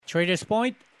Traders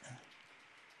Point,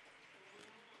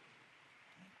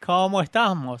 ¿cómo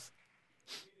estamos?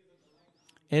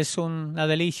 Es una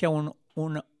delicia,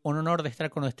 un honor de estar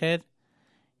con usted.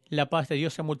 La paz de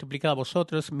Dios sea multiplicada a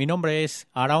vosotros. Mi nombre es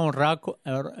Aaron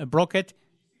Brockett.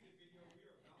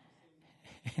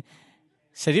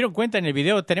 Se dieron cuenta en el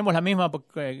video, tenemos la misma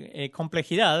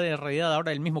complejidad. En realidad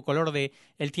ahora el mismo color de...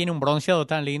 Él tiene un bronceado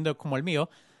tan lindo como el mío.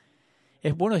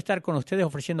 Es bueno estar con ustedes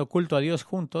ofreciendo culto a Dios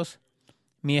juntos.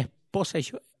 Mi esposa y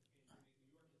yo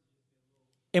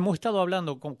hemos estado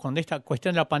hablando con esta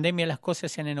cuestión de la pandemia. Las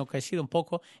cosas se han enloquecido un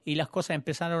poco y las cosas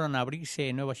empezaron a abrirse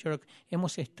en Nueva York. No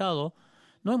hemos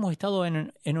estado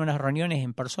en unas reuniones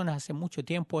en personas hace mucho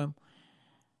tiempo.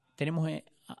 Tenemos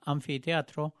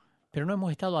anfiteatro, pero no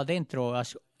hemos estado adentro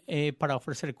para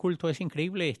ofrecer culto. Es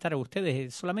increíble estar a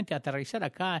ustedes, solamente aterrizar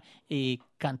acá y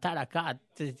cantar acá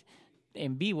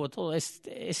en vivo. Todo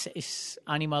es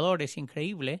animador, es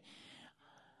increíble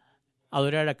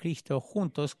adorar a Cristo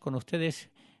juntos con ustedes.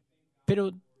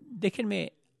 Pero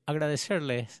déjenme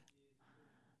agradecerles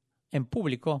en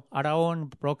público. Aaron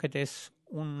Brockett es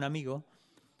un amigo.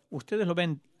 Ustedes lo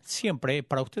ven siempre,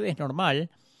 para ustedes es normal,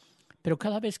 pero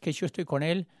cada vez que yo estoy con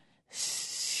él,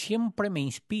 siempre me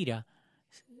inspira.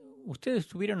 Ustedes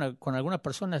estuvieron con algunas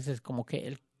personas, es como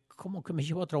que me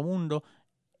lleva a otro mundo.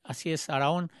 Así es,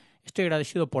 Aaron. Estoy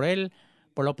agradecido por él,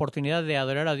 por la oportunidad de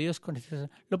adorar a Dios.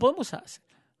 Lo podemos hacer.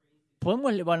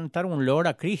 Podemos levantar un loor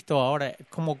a Cristo ahora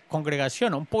como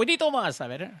congregación, un poquitito más, a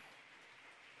ver.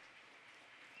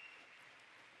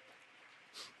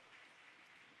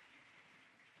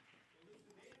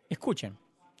 Escuchen.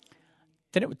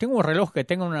 Tengo un reloj que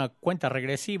tengo una cuenta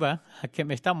regresiva que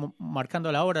me está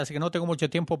marcando la hora, así que no tengo mucho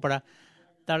tiempo para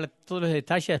dar todos los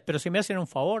detalles, pero si me hacen un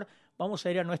favor, vamos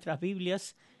a ir a nuestras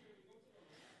Biblias.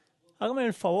 Háganme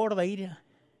el favor de ir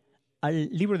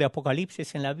al libro de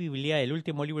Apocalipsis en la Biblia, el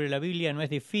último libro de la Biblia. No es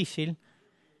difícil.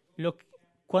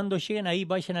 Cuando lleguen ahí,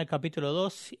 vayan al capítulo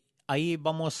 2. Ahí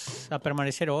vamos a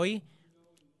permanecer hoy.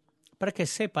 Para que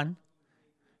sepan,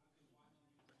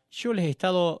 yo les he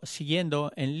estado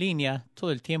siguiendo en línea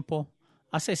todo el tiempo.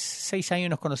 Hace 6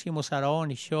 años nos conocimos, Aaron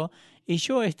y yo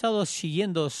he estado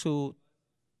siguiendo su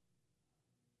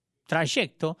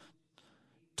trayecto.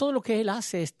 Todo lo que él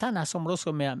hace es tan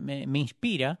asombroso, me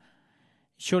inspira.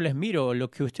 Yo les miro lo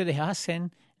que ustedes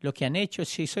hacen, lo que han hecho.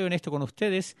 Si soy honesto con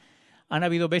ustedes, han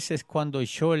habido veces cuando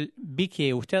yo vi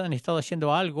que ustedes han estado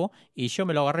haciendo algo y yo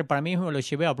me lo agarré para mí mismo, lo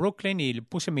llevé a Brooklyn y le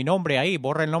puse mi nombre ahí,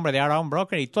 borré el nombre de Aaron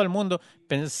Brockett y todo el mundo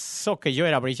pensó que yo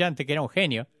era brillante, que era un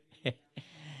genio.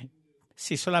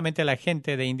 Si solamente la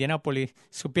gente de Indianápolis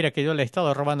supiera que yo le he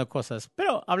estado robando cosas.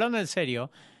 Pero hablando en serio,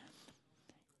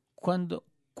 cuanto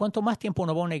más tiempo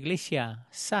uno va a una iglesia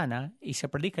sana y se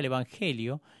predica el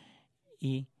evangelio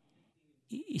y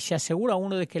se asegura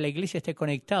uno de que la iglesia esté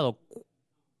conectado,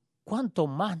 cuánto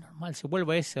más normal se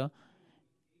vuelve eso.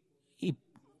 Y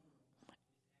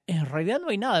en realidad no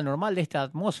hay nada normal de esta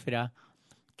atmósfera,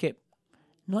 que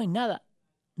no hay nada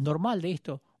normal de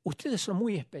esto. Ustedes son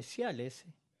muy especiales.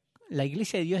 La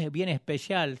iglesia de Dios es bien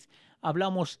especial.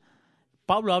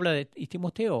 Pablo habla y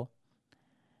Timoteo,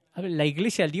 la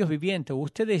iglesia del Dios viviente.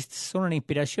 Ustedes son una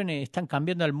inspiración, están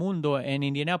cambiando al mundo en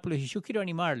Indianápolis y yo quiero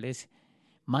animarles.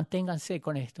 Manténganse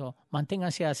con esto,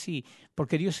 manténganse así,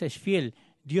 porque Dios es fiel,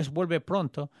 Dios vuelve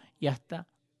pronto y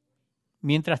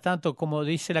mientras tanto, como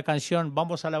dice la canción,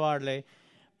 vamos a alabarle.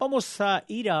 Vamos a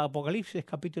ir a Apocalipsis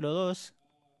capítulo 2.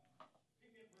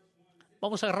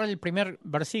 Vamos a agarrar el primer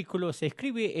versículo. Se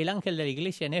escribe el ángel de la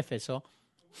iglesia en Éfeso,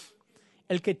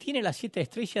 el que tiene las 7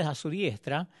 estrellas a su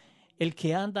diestra, el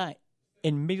que anda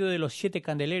en medio de los 7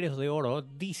 candeleros de oro,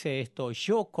 dice esto: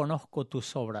 yo conozco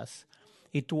tus obras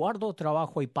y tu arduo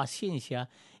trabajo y paciencia,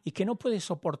 y que no puedes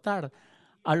soportar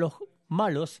a los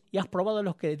malos, y has probado a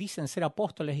los que dicen ser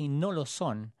apóstoles y no lo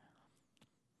son,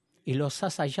 y los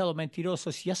has hallado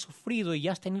mentirosos, y has sufrido y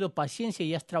has tenido paciencia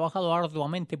y has trabajado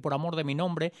arduamente por amor de mi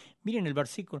nombre. Miren el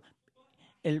versículo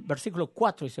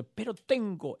 4 dice: pero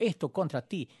tengo esto contra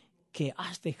ti, que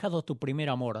has dejado tu primer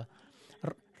amor.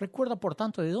 Recuerda por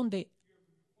tanto de dónde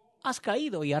has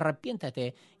caído y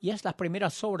arrepiéntate y haz las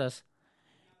primeras obras,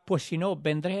 pues si no,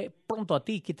 vendré pronto a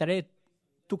ti y quitaré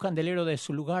tu candelero de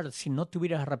su lugar si no te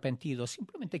hubieras arrepentido.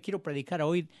 Simplemente quiero predicar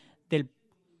hoy del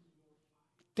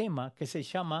tema que se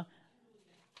llama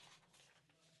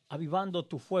Avivando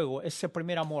tu fuego, ese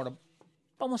primer amor.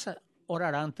 Vamos a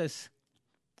orar antes,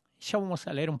 ya vamos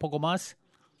a leer un poco más,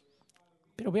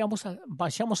 pero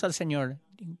vayamos al Señor.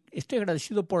 Estoy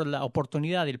agradecido por la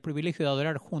oportunidad y el privilegio de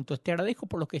adorar juntos. Te agradezco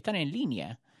por los que están en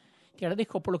línea. Te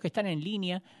agradezco por los que están en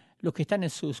línea, los que están en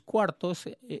sus cuartos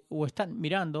o están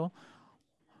mirando,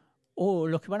 o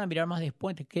los que van a mirar más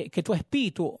después, que tu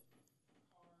espíritu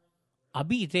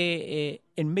habite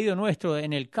en medio nuestro,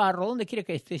 en el carro, donde quiera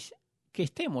que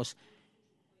estemos.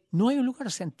 No hay un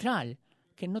lugar central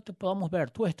que no te podamos ver.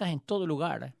 Tú estás en todo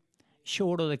lugar. Yo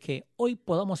oro de que hoy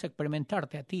podamos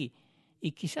experimentarte a ti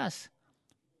y quizás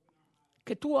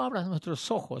que tú abras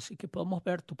nuestros ojos y que podamos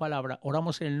ver tu palabra.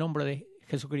 Oramos en el nombre de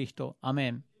Jesucristo.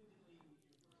 Amén.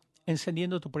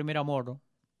 Encendiendo tu primer amor.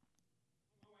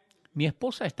 Mi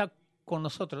esposa está con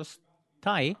nosotros,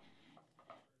 Tai.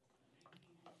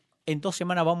 En 2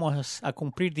 semanas vamos a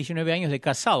cumplir 19 años de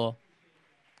casado.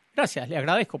 Gracias, le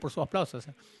agradezco por sus aplausos.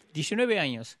 19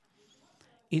 años.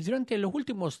 Y durante los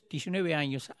últimos 19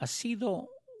 años ha sido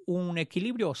un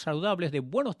equilibrio saludable de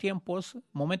buenos tiempos,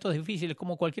 momentos difíciles,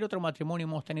 como cualquier otro matrimonio.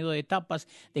 Hemos tenido etapas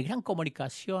de gran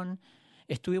comunicación.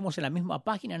 Estuvimos en la misma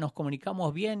página, nos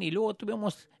comunicamos bien y luego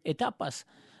tuvimos etapas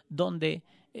donde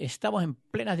estábamos en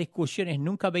plenas discusiones.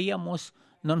 Nunca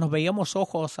no nos veíamos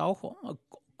ojos a ojo,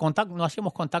 no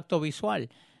hacíamos contacto visual.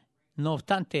 No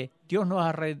obstante, Dios nos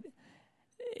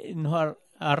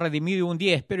ha redimido un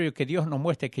día. Espero que Dios nos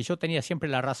muestre que yo tenía siempre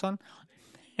la razón.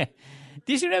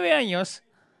 19 años.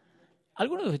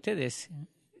 Algunos de ustedes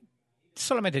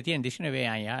solamente tienen 19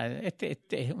 años. Este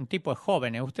es un tipo de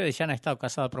jóvenes. Ustedes ya han estado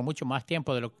casados por mucho más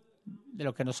tiempo de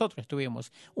lo que nosotros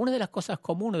estuvimos. Una de las cosas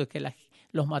comunes de que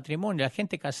los matrimonios, la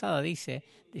gente casada dice,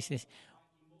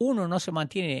 uno no se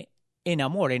mantiene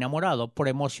enamorado por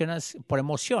emociones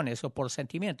o por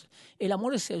sentimientos. El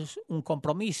amor es un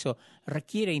compromiso,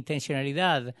 requiere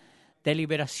intencionalidad,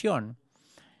 deliberación.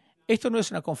 Esto no es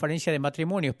una conferencia de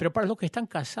matrimonios, pero para los que están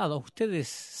casados,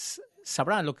 ustedes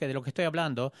sabrán de lo que estoy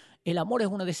hablando. El amor es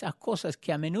una de esas cosas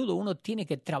que a menudo uno tiene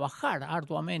que trabajar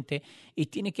arduamente y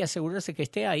tiene que asegurarse que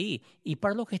esté ahí. Y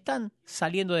para los que están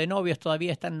saliendo de novios,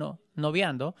 todavía están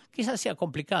noviando, quizás sea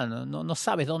complicado, no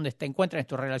sabes dónde te encuentras en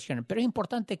tu relación, pero es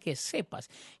importante que sepas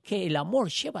que el amor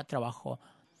lleva trabajo.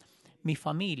 Mi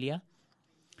familia,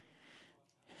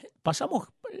 pasamos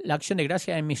la acción de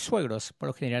gracia en mis suegros, por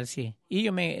lo general, sí. Y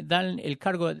ellos me dan el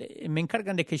cargo, me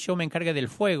encargan de que yo me encargue del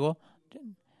fuego.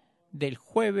 Del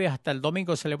jueves hasta el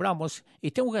domingo celebramos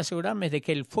y tengo que asegurarme de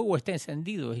que el fuego esté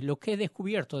encendido. Y lo que he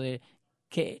descubierto de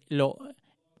que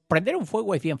prender un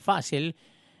fuego es bien fácil.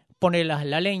 Pone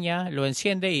la leña, lo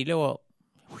enciende y luego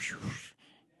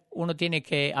uno tiene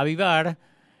que avivar.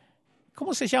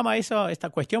 ¿Cómo se llama esta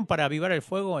cuestión para avivar el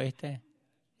fuego? Yo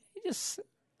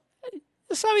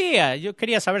sabía, yo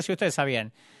quería saber si ustedes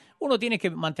sabían. Uno tiene que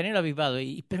mantenerlo avivado,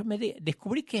 pero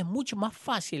descubrí que es mucho más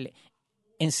fácil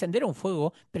encender un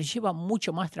fuego, pero lleva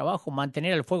mucho más trabajo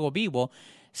mantener el fuego vivo,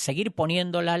 seguir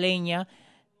poniendo la leña,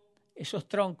 esos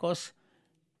troncos.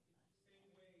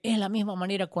 Es la misma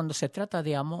manera cuando se trata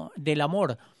del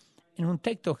amor. En un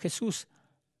texto Jesús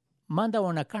manda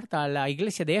una carta a la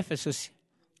iglesia de Éfesos.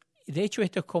 De hecho,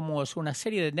 esto es una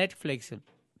serie de Netflix.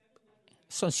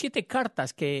 Son 7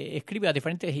 cartas que escribe a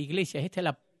diferentes iglesias. Esta es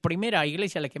la primera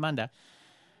iglesia a la que manda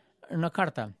una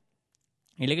carta.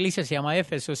 Y la iglesia se llama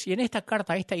Éfesos. Y en esta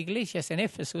carta, esta iglesia en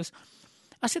Éfesos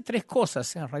hace 3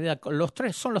 cosas, en realidad.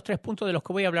 Son los 3 puntos de los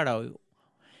que voy a hablar hoy.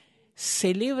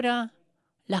 Celebra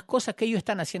las cosas que ellos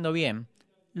están haciendo bien.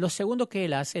 Lo segundo que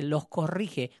él hace, les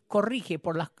corrige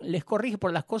por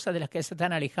las cosas de las que se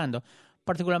están alejando,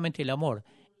 particularmente el amor.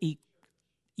 Y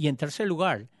en tercer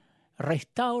lugar,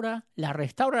 restaura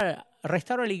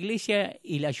la iglesia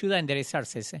y la ayuda a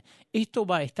enderezarse. Esto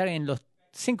va a estar en los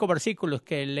 5 versículos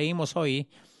que leímos hoy,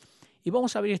 y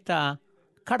vamos a ver esta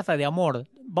carta de amor.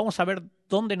 Vamos a ver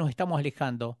dónde nos estamos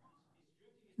alejando,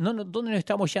 dónde nos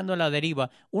estamos yendo a la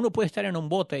deriva. Uno puede estar en un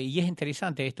bote, y es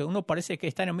interesante esto. Uno parece que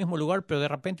está en el mismo lugar, pero de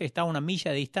repente está a una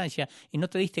milla de distancia y no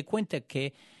te diste cuenta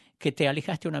que te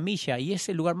alejaste una milla, y es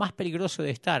el lugar más peligroso de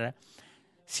estar.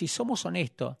 Si somos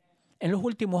honestos, en los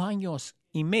últimos años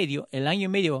y medio, el año y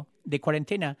medio de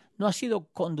cuarentena no ha sido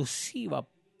conduciva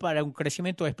para un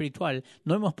crecimiento espiritual.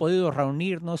 No hemos podido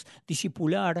reunirnos,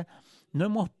 discipular, no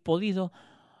hemos podido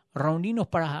reunirnos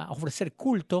para ofrecer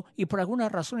culto, y por alguna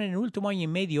razón en el último año y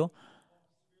medio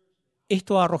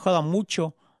esto ha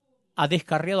ha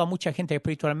descarriado a mucha gente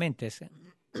espiritualmente.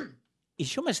 Y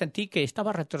yo me sentí que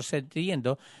estaba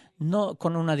retrocediendo, no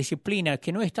con una disciplina,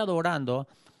 que no he estado orando.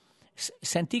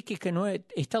 Sentí que no he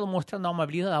estado mostrando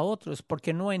amabilidad a otros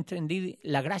porque no entendí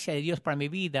la gracia de Dios para mi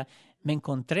vida. Me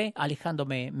encontré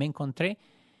alejándome, me encontré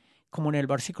como en el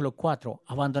versículo 4,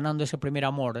 abandonando ese primer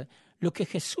amor. Lo que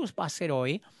Jesús va a hacer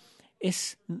hoy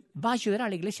va a ayudar a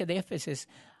la iglesia de Éfeso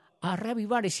a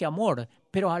reavivar ese amor,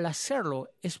 pero al hacerlo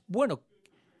es bueno.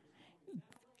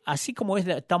 Así como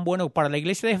es tan bueno para la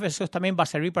iglesia de Éfeso, también va a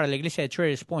servir para la iglesia de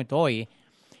Traders Point hoy.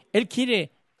 Él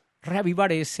quiere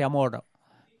reavivar ese amor.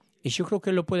 Y yo creo que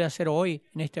Él lo puede hacer hoy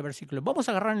en este versículo. Vamos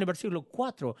a agarrar en el versículo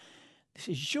 4.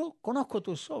 Dice, yo conozco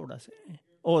tus obras.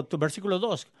 O tu versículo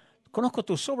 2. Conozco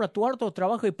tus obras, tu arduo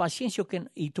trabajo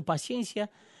y tu paciencia,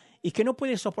 y que no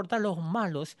puedes soportar los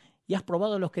malos, y has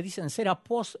probado a los que dicen ser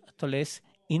apóstoles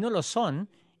y no lo son,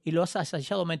 y los has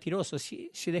hallado mentirosos.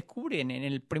 Si descubren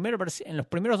en los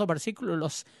primeros 2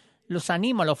 versículos, los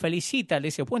anima, los felicita, le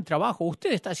dice, buen trabajo,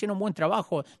 usted está haciendo un buen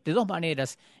trabajo de 2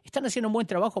 maneras. Están haciendo un buen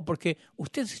trabajo porque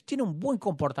ustedes tienen un buen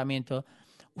comportamiento.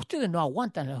 Ustedes no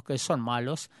aguantan los que son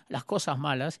malos, las cosas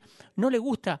malas. No les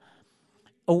gusta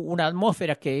una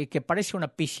atmósfera que parece una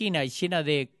piscina llena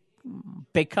de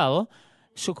pecado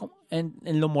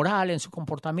en lo moral, en su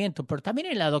comportamiento, pero también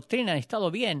en la doctrina han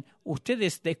estado bien.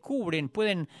 Ustedes descubren,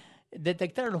 pueden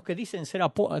detectar a los que dicen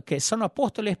que son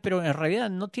apóstoles, pero en realidad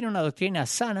no tienen una doctrina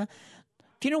sana.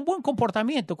 Tienen un buen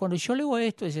comportamiento. Cuando yo leo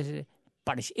esto,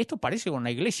 esto parece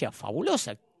una iglesia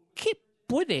fabulosa. ¿Qué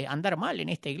puede andar mal en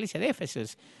esta iglesia de Éfeso?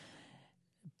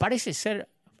 Parece ser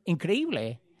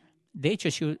increíble. De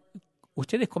hecho, si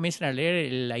ustedes comienzan a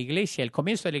leer la iglesia, el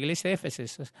comienzo de la iglesia de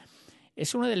Éfeso,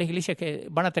 es una de las iglesias que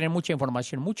van a tener mucha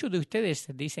información. Muchos de ustedes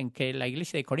dicen que la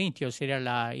iglesia de Corintios era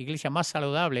la iglesia más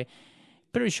saludable,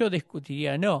 pero yo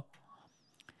discutiría, no.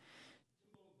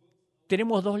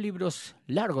 Tenemos 2 libros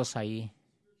largos ahí.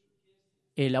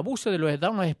 El abuso de los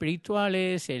dones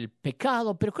espirituales, el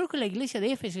pecado, pero creo que la iglesia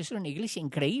de Éfeso es una iglesia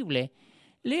increíble.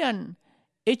 Lean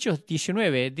Hechos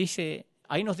 19,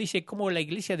 ahí nos dice cómo la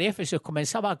iglesia de Éfeso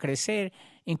comenzaba a crecer,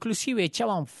 inclusive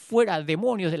echaban fuera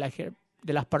demonios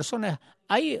de las personas.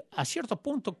 Ahí, a cierto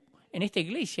punto, en esta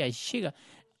iglesia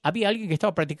había alguien que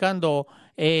estaba practicando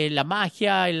la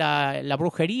magia, la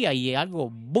brujería, y algo,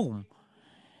 boom,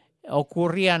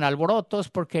 ocurrían alborotos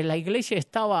porque la iglesia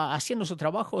estaba haciendo su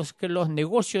trabajo, que los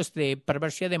negocios de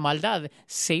perversidad, de maldad,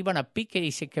 se iban a pique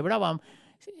y se quebraban.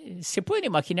 ¿Se pueden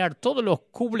imaginar todos los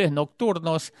cubles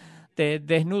nocturnos de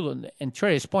desnudo en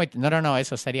Traders Point? No,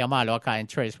 eso sería malo acá en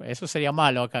Traders Point. Eso sería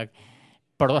malo acá.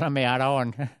 Perdóname,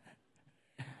 Araón.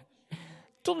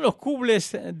 Todos los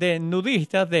cubles de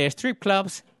nudistas, de strip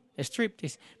clubs,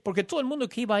 striptease, porque todo el mundo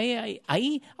que iba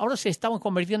ahí ahora se estaban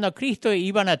convirtiendo a Cristo y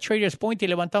iban a Traders Point y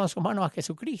levantaban sus manos a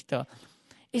Jesucristo.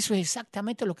 Eso es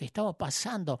exactamente lo que estaba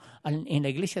pasando en la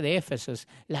iglesia de Éfeso.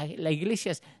 La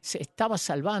iglesia se estaba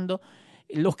salvando.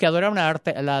 Los que adoraban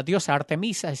a la diosa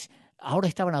Artemisa ahora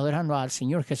estaban adorando al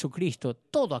Señor Jesucristo.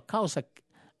 Todo a causa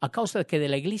de que de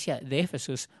la iglesia de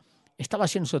Éfeso estaba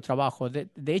haciendo su trabajo.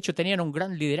 De hecho, tenían un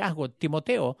gran liderazgo.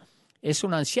 Timoteo es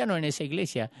un anciano en esa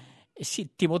iglesia. Sí,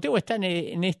 Timoteo está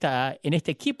en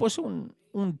este equipo. Es un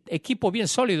equipo bien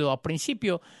sólido. Al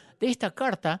principio de esta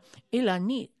carta, él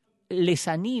les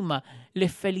anima,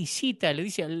 les felicita, le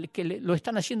dice que lo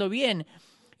están haciendo bien.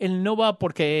 Él no va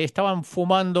porque estaban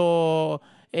fumando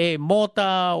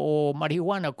mota o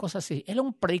marihuana o cosas así. Él era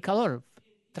un predicador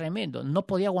tremendo. No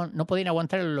podían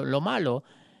aguantar lo malo.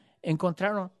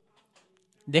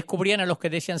 Descubrían a los que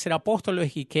decían ser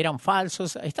apóstoles y que eran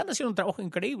falsos. Están haciendo un trabajo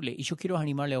increíble. Y yo quiero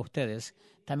animarle a ustedes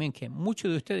también que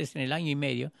muchos de ustedes en este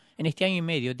año y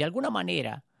medio, de alguna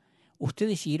manera,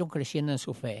 ustedes siguieron creciendo en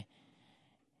su fe.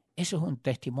 Eso es un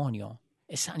testimonio.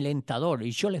 Es alentador.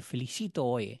 Y yo les felicito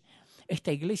hoy.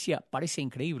 Esta iglesia parece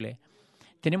increíble.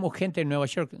 Tenemos gente en Nueva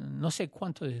York, no sé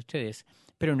cuántos de ustedes,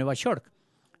 pero en Nueva York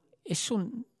es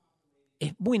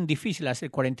muy difícil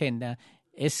hacer cuarentena.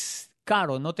 Es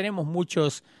caro, no tenemos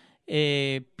muchos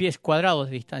pies cuadrados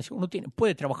de distancia. Uno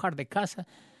puede trabajar de casa.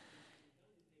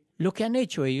 Lo que han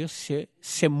hecho ellos,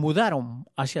 se mudaron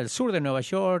hacia el sur de Nueva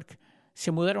York,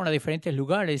 se mudaron a diferentes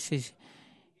lugares.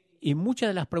 Y muchas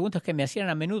de las preguntas que me hacían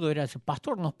a menudo eran,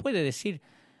 pastor, ¿nos puede decir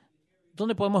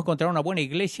dónde podemos encontrar una buena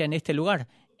iglesia en este lugar?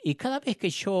 Y cada vez que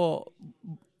yo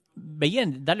veía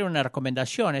darle una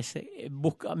recomendación,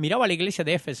 miraba a la iglesia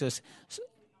de Éfeso,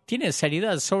 tiene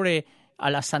seriedad sobre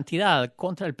a la santidad,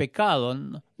 contra el pecado,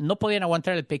 no podían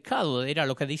aguantar el pecado, era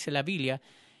lo que dice la Biblia.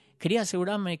 Quería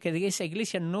asegurarme que esa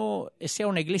iglesia no sea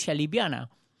una iglesia liviana,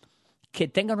 que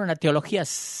tengan una teología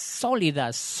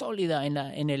sólida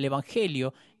en el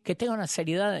Evangelio, que tengan una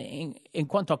seriedad en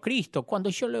cuanto a Cristo. Cuando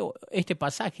yo leo este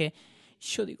pasaje,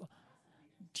 yo digo,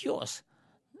 Dios,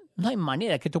 no hay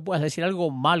manera que tú puedas decir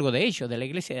algo malo de ellos, de la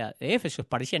iglesia de Éfeso.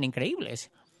 Parecían increíbles.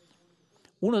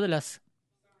 Una de las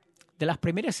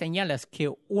primeras señales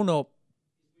que uno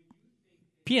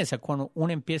piensa cuando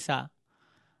uno empieza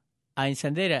a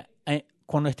encender,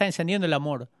 cuando está encendiendo el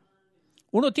amor,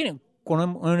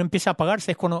 cuando uno empieza a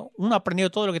apagarse, es cuando uno ha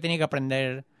aprendido todo lo que tenía que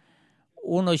aprender.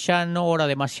 Uno ya no ora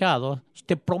demasiado.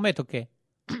 Te prometo que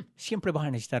siempre vas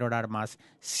a necesitar orar más.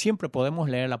 Siempre podemos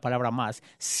leer la palabra más.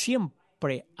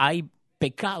 Siempre hay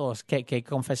pecados que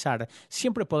confesar.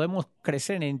 Siempre podemos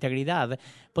crecer en integridad,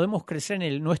 podemos crecer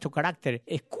en nuestro carácter.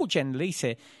 Escuchen, le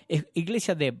dice,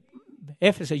 iglesia de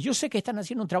Éfeso, yo sé que están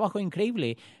haciendo un trabajo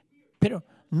increíble, pero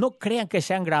no crean que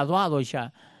se han graduado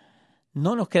ya.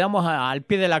 No nos quedamos al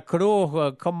pie de la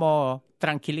cruz como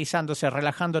tranquilizándose,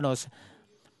 relajándonos.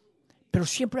 Pero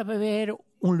siempre va a haber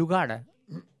un lugar.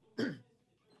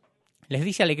 Les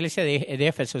dice a la iglesia de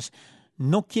Éfeso,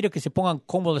 no quiero que se pongan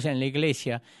cómodos en la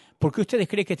iglesia, porque ustedes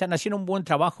creen que están haciendo un buen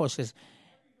trabajo.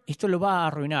 Esto lo va a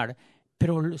arruinar.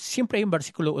 Pero siempre hay un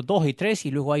versículo 2 y 3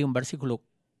 y luego hay un versículo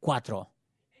 4.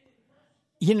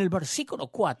 Y en el versículo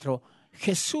 4,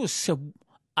 Jesús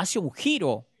hace un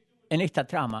giro en esta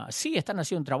trama. Sí, están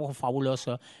haciendo un trabajo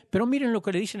fabuloso, pero miren lo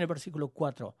que le dice en el versículo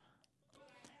 4.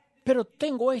 Pero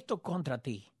tengo esto contra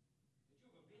ti,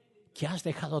 que has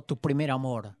dejado tu primer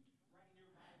amor.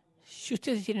 Si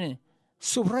ustedes tienen,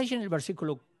 subrayen el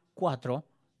versículo 4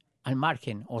 al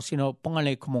margen, o si no,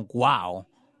 pónganle como wow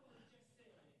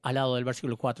al lado del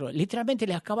versículo 4. Literalmente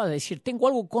les acaba de decir, tengo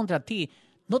algo contra ti.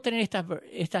 No tener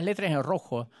estas letras en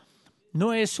rojo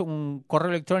no es un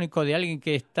correo electrónico de alguien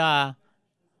que está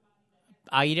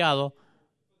airado,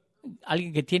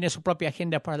 alguien que tiene su propia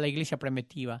agenda para la iglesia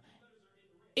primitiva.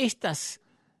 Estas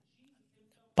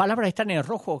palabras están en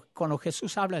rojo cuando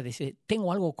Jesús habla, dice,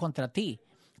 tengo algo contra ti.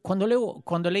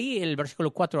 Cuando leí el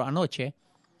versículo 4 anoche,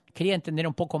 quería entender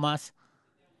un poco más.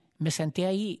 Me senté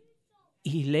ahí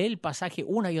y leí el pasaje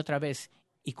una y otra vez.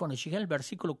 Y cuando llegué al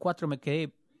versículo 4 me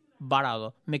quedé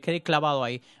varado, me quedé clavado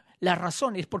ahí. La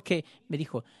razón es porque me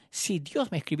dijo, si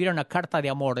Dios me escribiera una carta de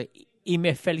amor y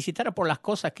me felicitara por las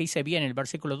cosas que hice bien, el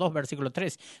versículo 2, versículo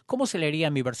 3, ¿cómo se leería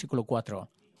mi versículo 4?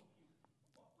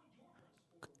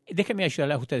 Déjenme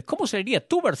ayudarles a ustedes. ¿Cómo se leería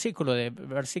tu versículo de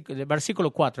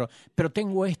versículo 4? Pero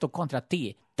tengo esto contra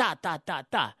ti.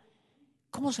 Ta.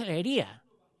 ¿Cómo se leería?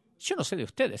 Yo no sé de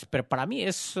ustedes, pero para mí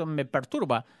eso me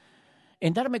perturba.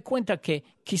 En darme cuenta que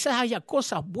quizás haya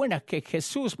cosas buenas que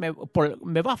Jesús me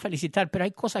va a felicitar, pero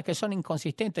hay cosas que son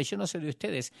inconsistentes. Yo no sé de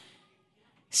ustedes.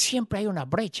 Siempre hay una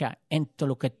brecha entre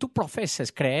lo que tú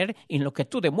profesas creer y lo que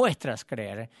tú demuestras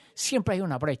creer. Siempre hay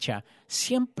una brecha.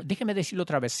 Déjeme decirlo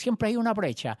otra vez. Siempre hay una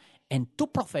brecha en tu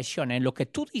profesión, en lo que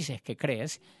tú dices que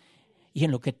crees y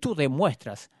en lo que tú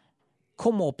demuestras.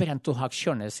 Cómo operan tus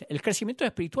acciones. El crecimiento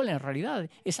espiritual en realidad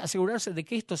es asegurarse de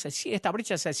que esta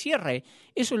brecha se cierre.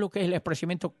 Eso es lo que es el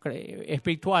crecimiento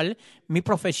espiritual, mi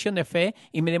profesión de fe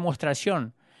y mi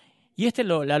demostración. Y esta es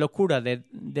la locura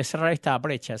de cerrar esta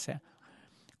brecha.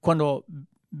 Cuando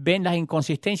ven las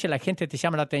inconsistencias, la gente te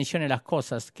llama la atención en las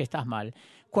cosas que estás mal.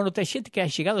 Cuando te sientes que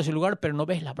has llegado a ese lugar, pero no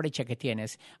ves la brecha que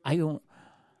tienes. Hay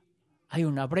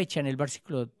una brecha en el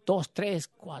versículo 2, 3,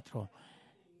 4.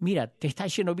 Mira, te está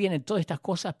yendo bien en todas estas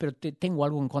cosas, pero tengo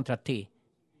algo en contra de ti.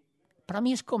 Para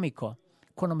mí es cómico.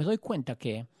 Cuando me doy cuenta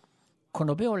que,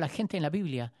 cuando veo a la gente en la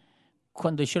Biblia,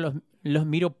 cuando yo los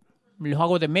miro, los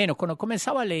hago de menos. Cuando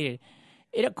comenzaba a leer,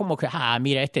 era como que,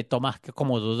 mira, Tomás, que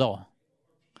como dudó.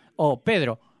 Oh,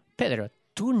 Pedro,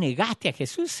 ¿tú negaste a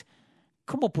Jesús?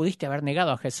 ¿Cómo pudiste haber negado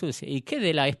a Jesús? ¿Y qué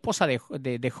de la esposa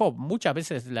de Job? Muchas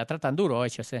veces la tratan duro a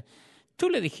ellos. Tú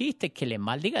le dijiste que le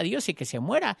maldiga a Dios y que se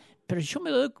muera, pero yo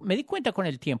me di cuenta con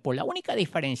el tiempo. La única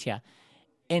diferencia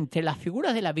entre las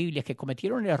figuras de la Biblia que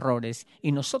cometieron errores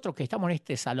y nosotros que estamos en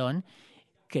este salón,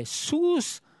 que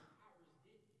sus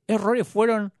errores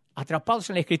fueron atrapados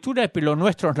en la Escritura, pero los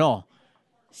nuestros no.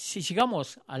 Si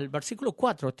llegamos al versículo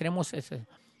 4,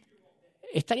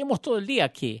 estaríamos todo el día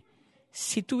aquí.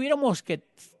 Si tuviéramos que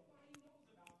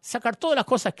sacar todas las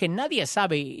cosas que nadie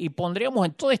sabe y pondríamos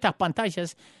en todas estas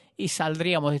pantallas y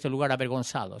saldríamos de este lugar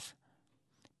avergonzados.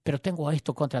 Pero tengo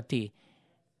esto contra ti.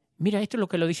 Mira, esto es lo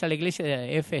que lo dice la iglesia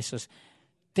de Efesos.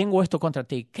 Tengo esto contra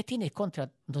ti. ¿Qué tienes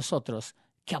contra nosotros?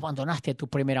 Que abandonaste tu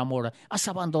primer amor. Has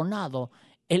abandonado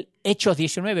el Hechos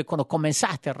 19 cuando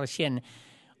comenzaste recién.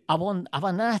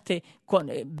 Abandonaste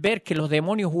ver que los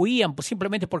demonios huían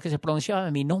simplemente porque se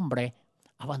pronunciaba mi nombre.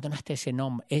 Abandonaste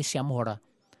ese amor.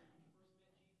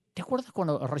 ¿Te acuerdas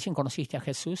cuando recién conociste a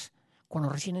Jesús? Cuando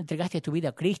recién entregaste tu vida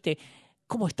a Cristo,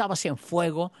 cómo estabas en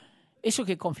fuego. Eso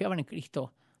que confiaban en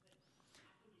Cristo.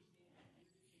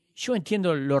 Yo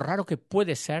entiendo lo raro que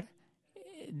puede ser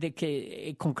de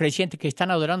que con creyentes que están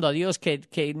adorando a Dios,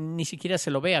 que ni siquiera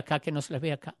se lo ve acá, que no se les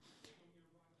ve acá.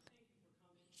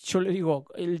 Yo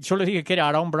le dije que era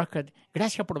Aaron Brackett.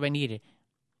 Gracias por venir.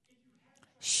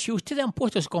 Si ustedes han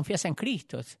puesto su confianza en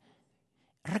Cristo,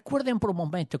 recuerden por un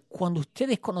momento, cuando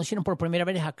ustedes conocieron por primera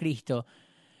vez a Cristo,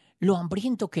 lo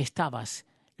hambriento que estabas,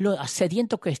 lo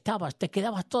sediento que estabas, te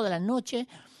quedabas toda la noche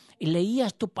y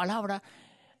leías tu palabra,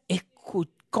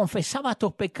 confesabas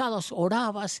tus pecados,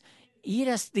 orabas y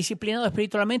eras disciplinado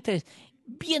espiritualmente,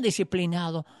 bien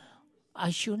disciplinado,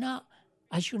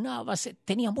 ayunabas,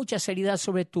 tenías mucha seriedad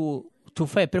sobre tu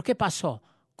fe. Pero ¿qué pasó?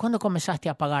 ¿Cuándo comenzaste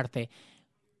a apagarte?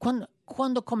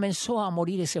 ¿Cuándo comenzó a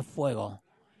morir ese fuego?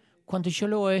 Cuando yo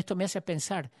leo esto me hace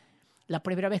pensar, la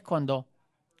primera vez cuando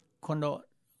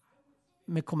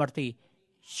me convertí,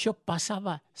 yo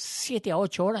pasaba 7 a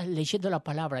 8 horas leyendo la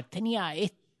palabra. Tenía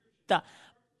esta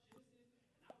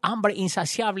hambre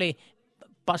insaciable.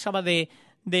 Pasaba de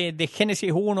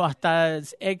Génesis 1 hasta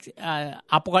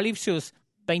Apocalipsis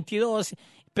 22.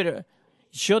 Pero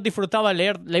yo disfrutaba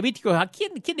leer Levíticos. ¿A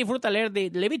quién disfruta leer de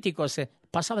Levíticos?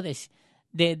 Pasaba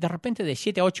de repente de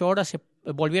 7 a 8 horas, se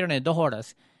volvieron en 2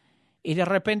 horas. Y de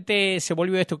repente se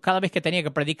volvió esto. Cada vez que tenía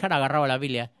que predicar, agarraba la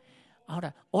Biblia.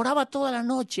 Ahora, oraba todas las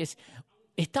noches.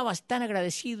 Estaba tan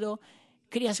agradecido.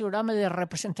 Quería asegurarme de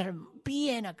representar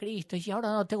bien a Cristo. Y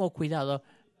ahora no tengo cuidado.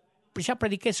 Ya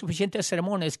prediqué suficientes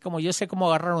sermones. Como yo sé cómo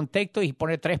agarrar un texto y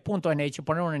poner 3 puntos en hecho,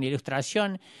 poner una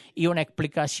ilustración y una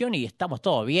explicación y estamos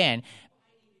todo bien.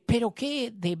 Pero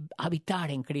 ¿qué de habitar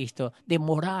en Cristo? De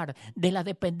morar, de la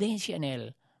dependencia en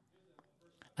Él.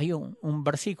 Hay un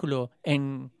versículo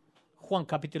en Juan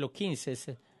capítulo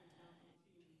 15.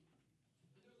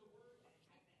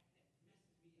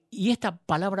 Y esta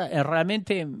palabra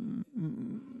realmente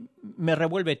me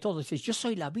revuelve todo. Dice, yo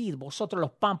soy la vid, vosotros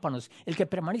los pámpanos. El que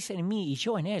permanece en mí y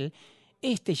yo en él,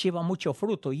 este lleva mucho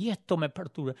fruto. Y esto me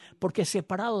perturba, porque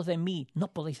separados de mí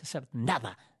no podéis hacer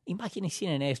nada. Imagínense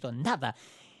en esto, nada.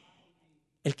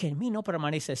 El que en mí no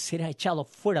permanece será echado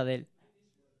fuera del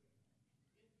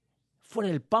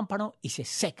pámpano y se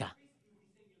seca.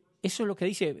 Eso es lo que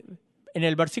dice en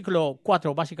el versículo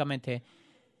 4, básicamente.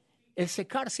 El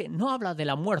secarse no habla de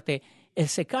la muerte. El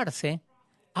secarse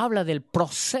habla del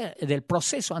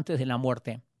proceso antes de la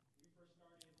muerte.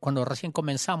 Cuando recién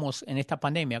comenzamos en esta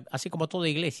pandemia, así como toda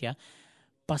iglesia,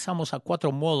 pasamos a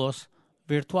 4 modos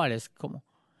virtuales. Como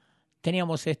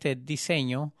teníamos este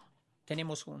diseño,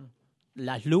 tenemos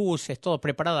las luces, todo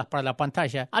preparadas para la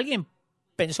pantalla. Alguien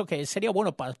pensó que sería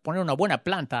bueno para poner una buena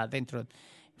planta dentro.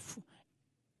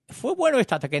 Fue bueno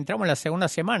esto hasta que entramos en la segunda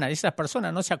semana. Esa persona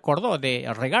no se acordó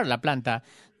de regar la planta,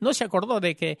 no se acordó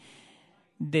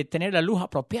de tener la luz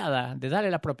apropiada, de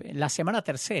darle la semana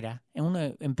tercera. Uno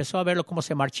empezó a verlo cómo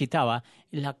se marchitaba.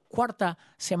 En la 4ª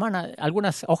semana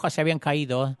algunas hojas se habían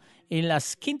caído. En la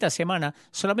 5ª semana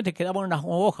solamente quedaban unas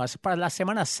hojas. Para la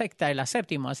semana 6ª y las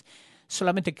 7ª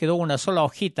solamente quedó una sola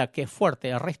hojita que es fuerte.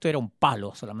 El resto era un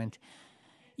palo solamente.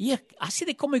 Y es así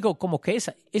de cómico como que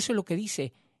eso es lo que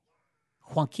dice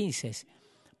Juan 15.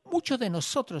 Muchos de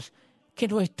nosotros que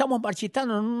nos estamos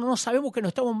marchitando, no sabemos que nos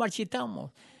estamos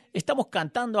marchitando. Estamos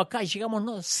cantando acá y llegamos,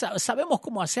 no sabemos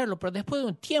cómo hacerlo, pero después de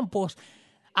un tiempo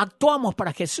actuamos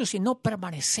para Jesús y no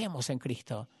permanecemos en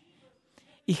Cristo.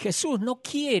 Y Jesús no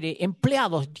quiere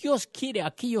empleados, Dios quiere a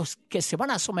aquellos que se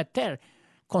van a someter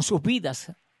con sus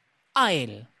vidas a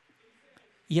Él.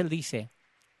 Y Él dice,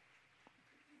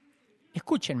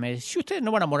 escúchenme, si ustedes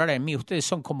no van a morar en mí, ustedes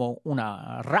son como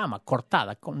una rama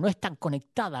cortada, no están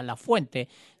conectadas a la fuente,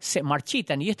 se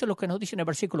marchitan. Y esto es lo que nos dice en el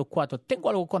versículo 4. Tengo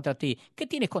algo contra ti. ¿Qué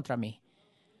tienes contra mí?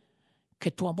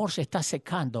 Que tu amor se está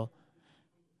secando.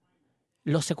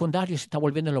 Lo secundario se está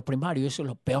volviendo en lo primario. Eso es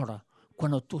lo peor.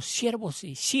 Cuando tus siervos,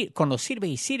 cuando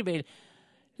sirve,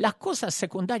 las cosas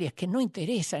secundarias que no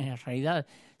interesan en realidad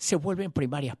se vuelven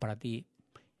primarias para ti.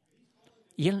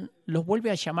 Y Él los vuelve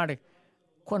a llamar.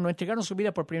 Cuando entregaron su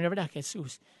vida por primera vez a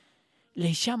Jesús,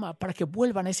 les llama para que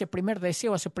vuelvan a ese primer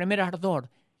deseo, a ese primer ardor.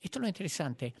 Esto es lo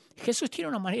interesante. Jesús tiene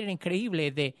una manera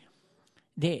increíble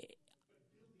de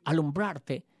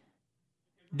alumbrarte,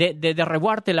 de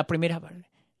derribarte la primera vez.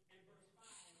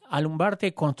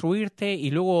 Alumbrarte, construirte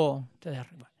y luego te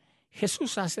derriba.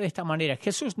 Jesús hace de esta manera.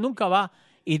 Jesús nunca va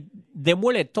y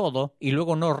demuele todo y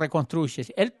luego no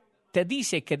reconstruye. Él te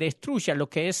dice que destruya lo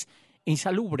que es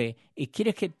insalubre y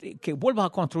quieres que vuelvas a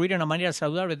construir de una manera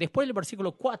saludable. Después del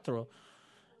versículo 4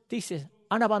 dice,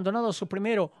 han abandonado su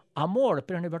primero amor,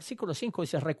 pero en el versículo 5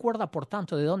 dice, recuerda por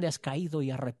tanto de dónde has caído y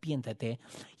arrepiéntete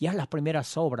y haz las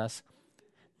primeras obras.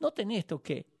 Noten esto,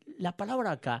 que la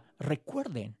palabra acá,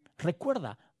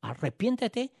 recuerda,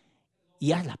 arrepiéntete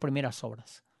y haz las primeras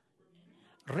obras.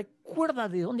 Recuerda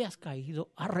de dónde has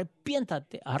caído,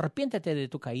 arrepiéntete de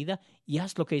tu caída y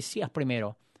haz lo que decías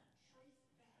primero.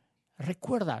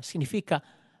 Recuerda significa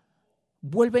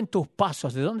vuelve en tus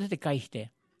pasos, de dónde te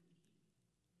caíste.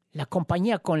 La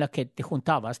compañía con la que te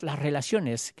juntabas, las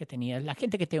relaciones que tenías, la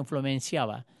gente que te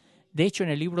influenciaba. De hecho, en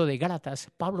el libro de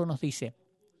Gálatas, Pablo nos dice,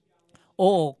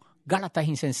 oh, Gálatas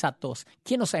insensatos,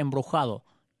 ¿quién os ha embrujado?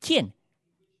 ¿Quién?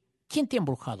 ¿Quién te ha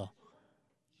embrujado?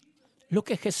 Lo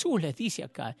que Jesús les dice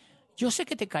acá, yo sé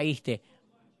que te caíste,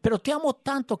 pero te amo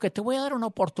tanto que te voy a dar una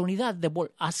oportunidad de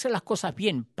hacer las cosas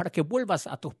bien para que vuelvas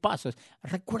a tus pasos.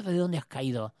 Recuerda de dónde has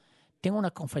caído. Tengo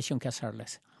una confesión que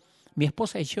hacerles. Mi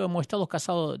esposa y yo hemos estado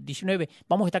casados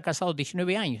vamos a estar casados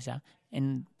 19 años ya, en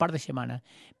un par de semanas.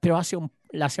 Pero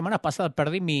la semana pasada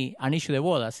perdí mi anillo de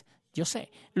bodas. Yo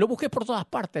sé, lo busqué por todas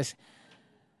partes.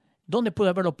 ¿Dónde pude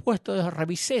haberlo puesto?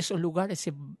 Revisé esos lugares,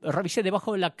 revisé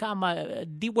debajo de la cama,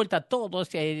 di vuelta a todos,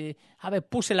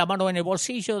 puse la mano en el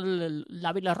bolsillo,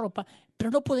 lavé la ropa,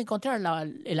 pero no pude encontrar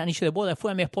el anillo de boda. Fui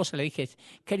a mi esposa y le dije,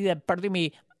 querida, perdí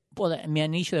mi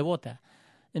anillo de boda.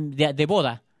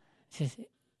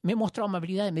 Me mostró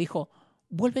amabilidad y me dijo,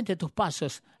 vuélvete a tus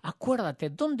pasos,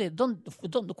 acuérdate,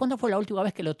 ¿cuándo fue la última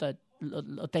vez que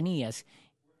lo tenías?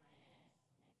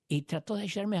 Y trató de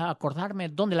ayudarme a acordarme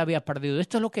dónde la había perdido.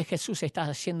 Esto es lo que Jesús está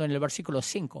haciendo en el versículo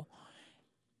 5.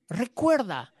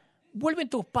 Recuerda, vuelve en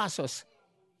tus pasos.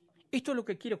 Esto es lo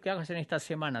que quiero que hagas en esta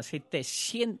semana. Si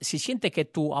sientes que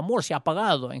tu amor se ha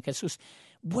apagado en Jesús,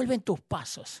 vuelve en tus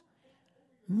pasos.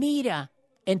 Mira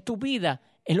en tu vida,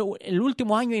 el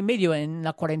último año y medio en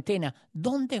la cuarentena,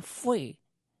 ¿dónde fue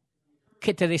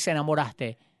que te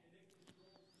desenamoraste?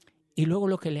 Y luego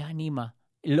lo que les anima,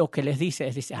 lo que les dice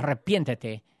es,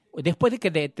 arrepiéntete. Después de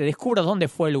que te descubras dónde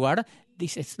fue el lugar,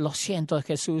 dices, lo siento,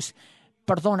 Jesús,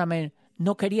 perdóname,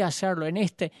 no quería hacerlo.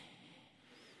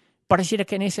 Pareciera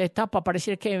que en esa etapa,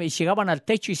 pareciera que llegaban al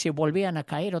techo y se volvían a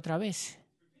caer otra vez.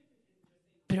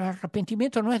 Pero el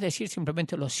arrepentimiento no es decir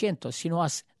simplemente lo siento, sino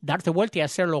darte vuelta y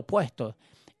hacer lo opuesto,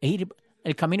 e ir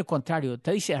el camino contrario.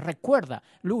 Te dice, recuerda,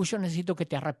 luego yo necesito que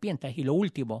te arrepientas. Y lo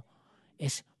último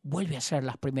es, vuelve a hacer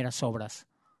las primeras obras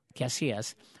que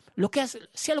hacías.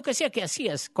 Sea lo que sea que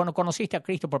hacías cuando conociste a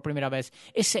Cristo por primera vez,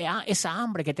 esa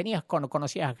hambre que tenías cuando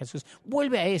conocías a Jesús,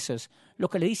 vuelve a esos. Lo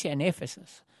que le dice en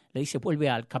Éfesos, le dice, vuelve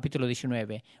al capítulo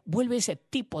 19, vuelve a ese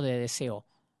tipo de deseo.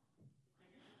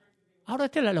 Ahora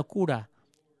esta es la locura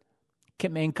que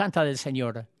me encanta del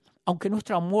Señor. Aunque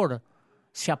nuestro amor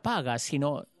se apaga si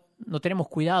no tenemos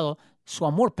cuidado, su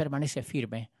amor permanece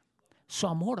firme. Su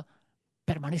amor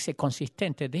permanece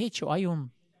consistente. De hecho, hay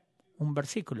un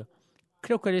versículo,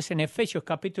 creo que es en Efesios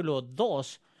capítulo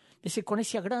 2, dice, con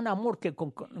ese gran amor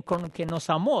con que nos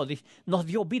amó, nos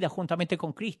dio vida juntamente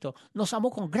con Cristo, nos amó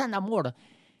con gran amor.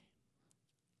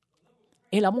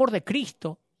 El amor de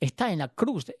Cristo está en la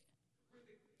cruz,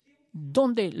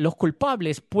 donde los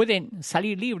culpables pueden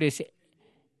salir libres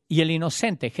y el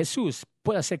inocente, Jesús,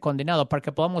 pueda ser condenado para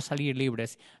que podamos salir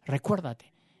libres.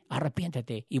 Recuérdate,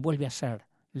 arrepiéntete y vuelve a hacer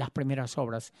las primeras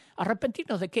obras.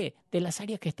 ¿Arrepentirnos de qué? De las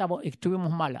áreas que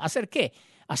estuvimos mal. ¿Hacer qué?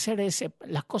 Hacer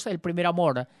las cosas del primer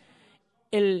amor.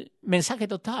 El mensaje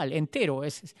total, entero,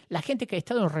 es la gente que ha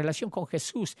estado en relación con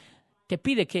Jesús te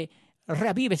pide que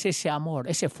reavives ese amor,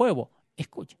 ese fuego.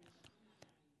 Escucha,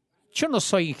 yo no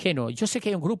soy ingenuo. Yo sé que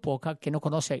hay un grupo acá que no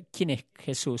conoce quién es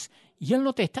Jesús. Y Él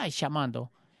no te está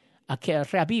llamando a que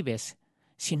reavives,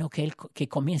 sino que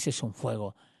comiences un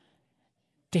fuego.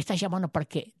 Te está llamando para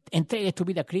que entregues tu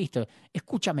vida a Cristo.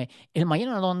 Escúchame, el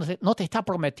mañana no te está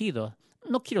prometido.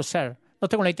 No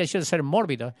tengo la intención de ser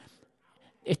mórbido.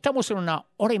 Estamos en una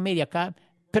hora y media acá,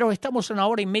 pero estamos en una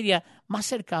hora y media más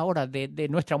cerca ahora de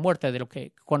nuestra muerte de lo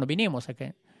que cuando vinimos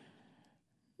acá.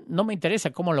 No me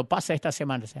interesa cómo lo pasa esta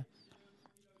semana.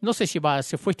 No sé si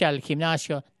fuiste al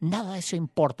gimnasio, nada de eso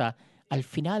importa. Al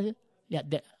fin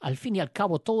y al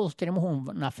cabo, todos tenemos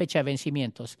una fecha de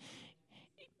vencimientos.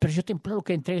 Pero yo te imploro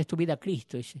que entregues tu vida a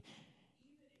Cristo. Dice,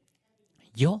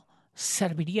 yo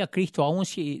serviría a Cristo aun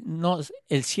si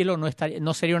el cielo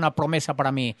no sería una promesa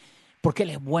para mí, porque Él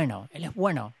es bueno, Él es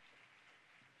bueno.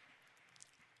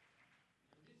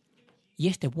 Y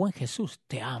este buen Jesús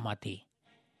te ama a ti.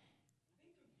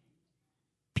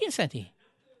 Piensa en ti.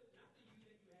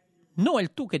 No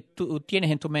el tú que tú tienes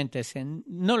en tu mente,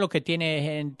 no lo que tienes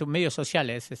en tus medios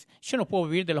sociales. Yo no puedo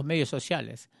vivir de los medios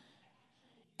sociales.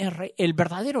 El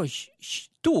verdadero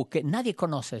tú que nadie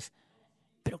conoces,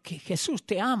 pero que Jesús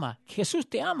te ama. Jesús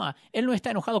te ama. Él no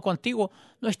está enojado contigo,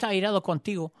 no está airado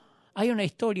contigo. Hay una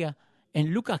historia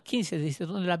en Lucas 15, dice,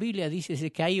 donde la Biblia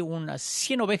dice que hay unas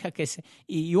 100 ovejas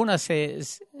y una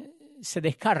se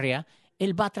descarria.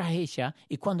 Él va tras ella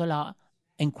y cuando la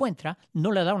encuentra,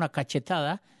 no le da una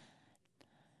cachetada,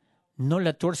 no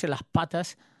le tuerce las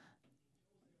patas,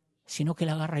 sino que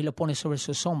la agarra y lo pone sobre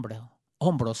sus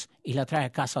hombros y la trae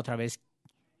a casa otra vez.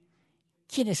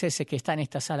 ¿Quién es ese que está en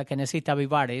esta sala que necesita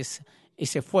avivar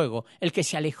ese fuego? El que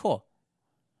se alejó.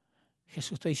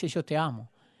 Jesús te dice, yo te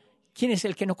amo. ¿Quién es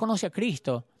el que no conoce a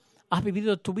Cristo? Has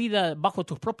vivido tu vida bajo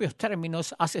tus propios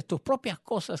términos, haces tus propias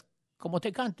cosas como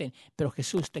te canten, pero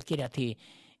Jesús te quiere a ti.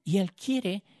 Y Él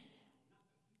quiere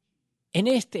en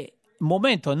este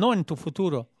momento, no en tu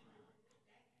futuro.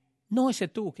 No ese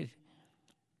tú.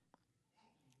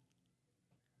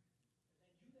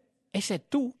 Ese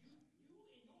tú,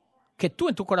 que tú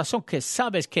en tu corazón que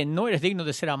sabes que no eres digno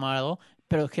de ser amado,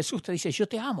 pero Jesús te dice, yo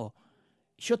te amo,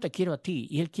 yo te quiero a ti,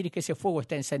 y Él quiere que ese fuego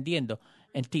esté encendiendo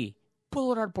en ti. ¿Puedo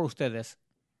orar por ustedes?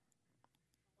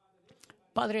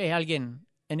 Padre, hay alguien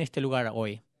en este lugar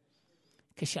hoy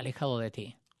que se ha alejado de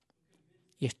ti.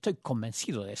 Y estoy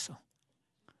convencido de eso.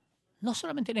 No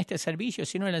solamente en este servicio,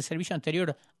 sino en el servicio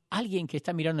anterior, alguien que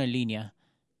está mirando en línea.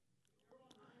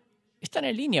 Están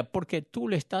en línea porque tú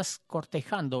le estás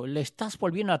cortejando, le estás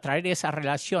volviendo a traer esa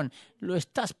relación, lo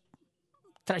estás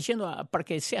trayendo para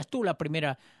que seas tú la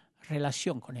primera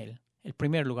relación con Él, el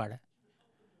primer lugar.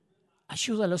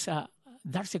 Ayúdalos a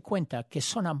darse cuenta que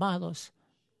son amados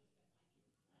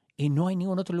y no hay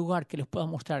ningún otro lugar que les pueda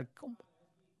mostrar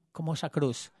como esa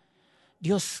cruz.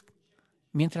 Dios,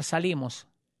 mientras salimos,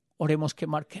 oremos que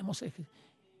marquemos,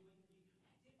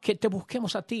 que te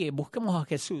busquemos a ti, busquemos a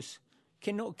Jesús.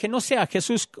 Que no sea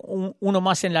Jesús uno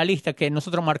más en la lista que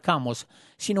nosotros marcamos,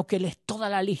 sino que Él es toda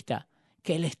la lista,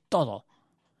 que Él es todo,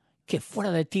 que fuera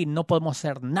de ti no podemos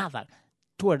hacer nada,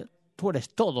 tú eres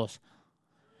todos.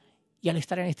 Y al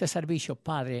estar en este servicio,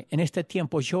 Padre, en este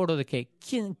tiempo lloro de que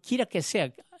quien quiera que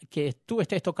sea, que tú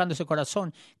estés tocando ese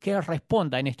corazón, que Él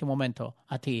responda en este momento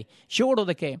a ti. Lloro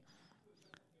de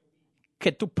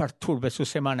que tú perturbes su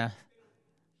semana.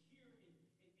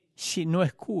 Si no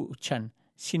escuchan,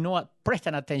 si no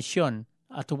prestan atención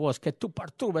a tu voz, que tú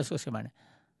perturbes su semana,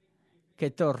 que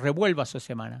te revuelvas su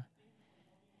semana.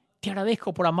 Te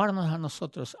agradezco por amarnos a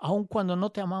nosotros, aun cuando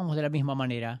no te amamos de la misma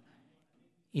manera.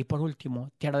 Y por último,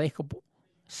 te agradezco,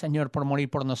 Señor, por morir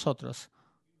por nosotros,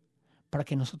 para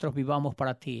que nosotros vivamos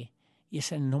para ti. Y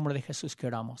es en el nombre de Jesús que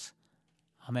oramos.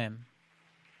 Amén.